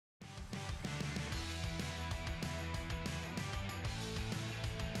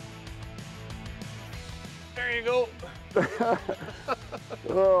There you go.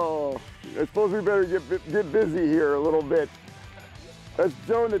 Oh, I suppose we better get busy here a little bit. That's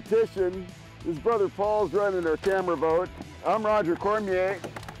Joe Natishin. His brother Paul's running our camera boat. I'm Roger Cormier.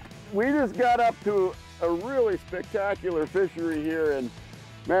 We just got up to a really spectacular fishery here in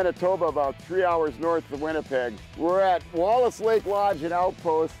Manitoba, about 3 hours north of Winnipeg. We're at Walleyes Lake Lodge and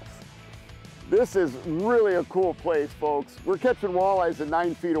Outposts. This is really a cool place, folks. We're catching walleyes in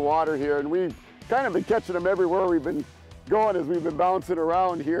 9 feet of water here, and we've kind of been catching them everywhere we've been going as we've been bouncing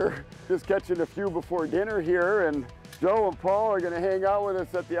around here. Just catching a few before dinner here, and Joe and Paul are gonna hang out with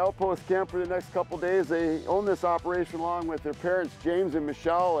us at the Outpost camp for the next couple days. They own this operation along with their parents, James and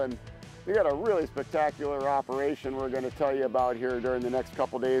Michelle, and they got a really spectacular operation we're gonna tell you about here during the next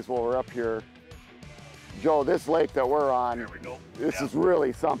couple days while we're up here. Joe, this lake that we're on, There we go. this is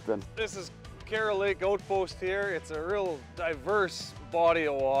really something. This is Carroll Lake Outpost here. It's a real diverse body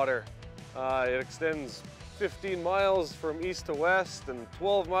of water. It extends 15 miles from east to west and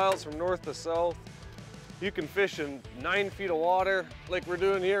 12 miles from north to south. You can fish in 9 feet of water like we're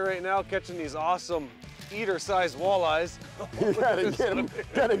doing here right now, catching these awesome eater-sized walleyes. You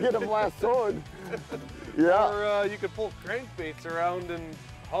gotta get them lassoed. Yeah. Or you could pull crankbaits around in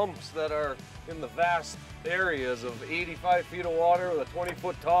humps that are in the vast areas of 85 feet of water with a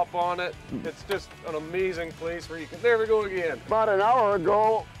 20-foot top on it. It's just an amazing place where you can, there we go again. About an hour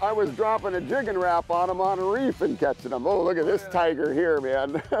ago, I was dropping a jig and wrap on them on a reef and catching them. Oh, look at this tiger here,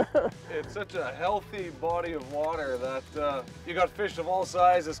 man. It's such a healthy body of water that you got fish of all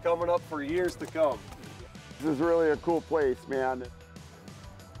sizes coming up for years to come. This is really a cool place, man.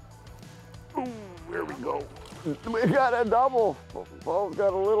 Ooh, here we go. We got a double. Paul's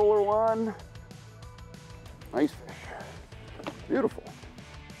got a littler one. Nice fish. Beautiful.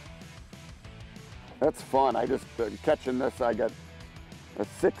 That's fun. I just catching this. I got a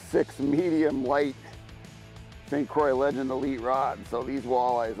 6.6 medium light St. Croix Legend Elite rod. So these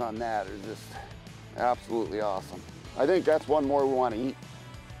walleyes on that are just absolutely awesome. I think that's one more we want to eat.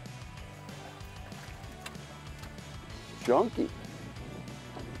 Chunky.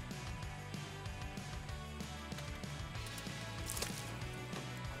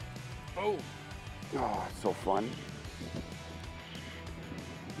 Oh. Oh, it's so fun.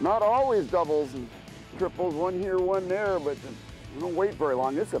 Not always doubles and triples, one here, one there, but you don't wait very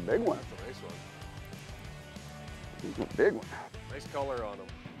long. This is a big one. That's a nice one. It's a big one. Nice color on them.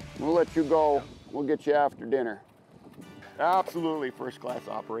 We'll let you go. We'll get you after dinner. Absolutely first-class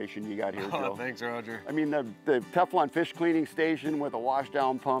operation you got here, Joe. Oh, thanks, Roger. I mean, the Teflon fish cleaning station with a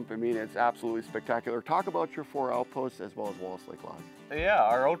washdown pump, I mean, it's absolutely spectacular. Talk about your 4 outposts as well as Walleyes Lake Lodge. Yeah,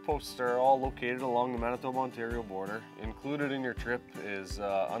 our outposts are all located along the Manitoba-Ontario border. Included in your trip is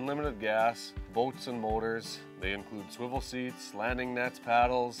unlimited gas, boats and motors. They include swivel seats, landing nets,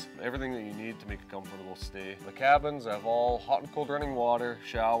 paddles, everything that you need to make a comfortable stay. The cabins have all hot and cold running water,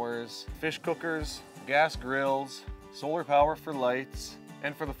 showers, fish cookers, gas grills, solar power for lights,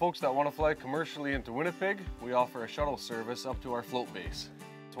 and for the folks that want to fly commercially into Winnipeg, we offer a shuttle service up to our float base.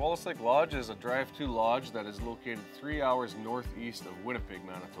 Walleyes Lake Lodge is a drive-to lodge that is located 3 hours northeast of Winnipeg,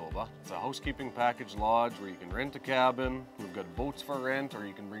 Manitoba. It's a housekeeping package lodge where you can rent a cabin, we've got boats for rent, or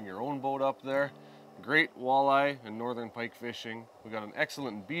you can bring your own boat up there. Great walleye and northern pike fishing. We've got an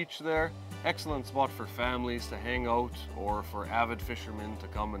excellent beach there, excellent spot for families to hang out or for avid fishermen to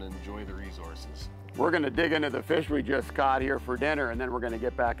come and enjoy the resources. We're gonna dig into the fish we just caught here for dinner, and then we're gonna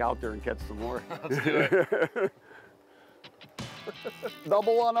get back out there and catch some more. Let's do it.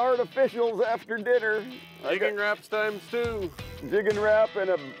 Double on artificials after dinner. Jigging wraps times 2. Jig and wrap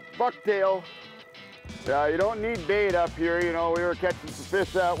and a bucktail. You don't need bait up here. You know, we were catching some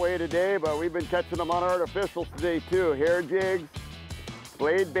fish that way today, but we've been catching them on artificials today too. Hair jigs,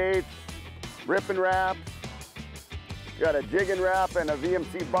 blade baits, rip and wraps. Got a jig and wrap and a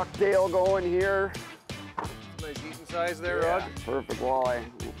VMC bucktail going here. Nice eating size there, Yeah, Roger. perfect walleye.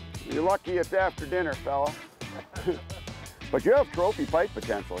 You're lucky it's after dinner, fella. But you have trophy pike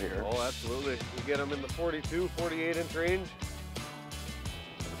potential here. Oh, absolutely. We get them in the 42, 48 inch range.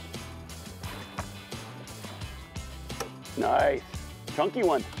 Nice. Chunky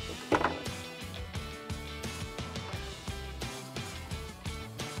one.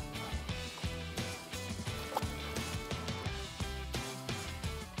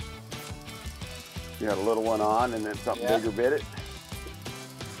 You got a little one on and then something bigger bit it.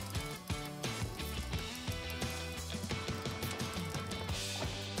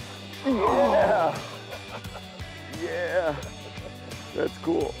 Yeah. Yeah. That's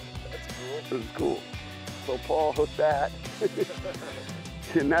cool. That's cool. So Paul hooked that.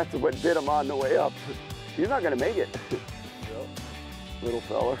 And that's what bit him on the way up. He's not gonna make it. Little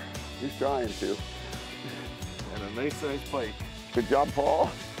fella. He's trying to. And a nice sized pike. Good job, Paul.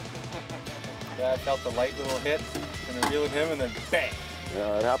 Yeah, I felt the light little hit, and reeling him, and then bang.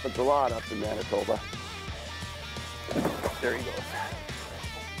 Yeah, it happens a lot up in Manitoba. There he goes.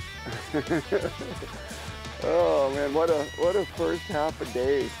 Oh man, what a first half a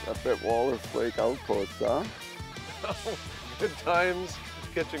day up at Walleyes Lake Outpost, huh? Good times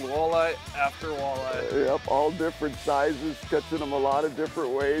catching walleye after walleye. Yep, all different sizes, catching them a lot of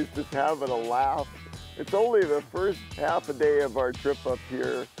different ways, just having a laugh. It's only the first half a day of our trip up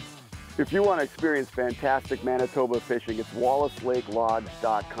here. If you want to experience fantastic Manitoba fishing, it's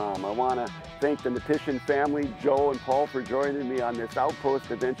WalleyesLakeLodge.com. I want to thank the Natition family, Joe and Paul, for joining me on this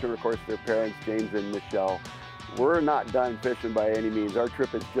outpost adventure, and of course their parents, James and Michelle. We're not done fishing by any means. Our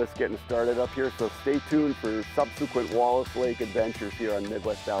trip is just getting started up here, so stay tuned for subsequent Walleyes Lake adventures here on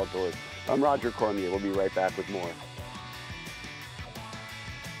Midwest Outdoors. I'm Roger Cormier. We'll be right back with more.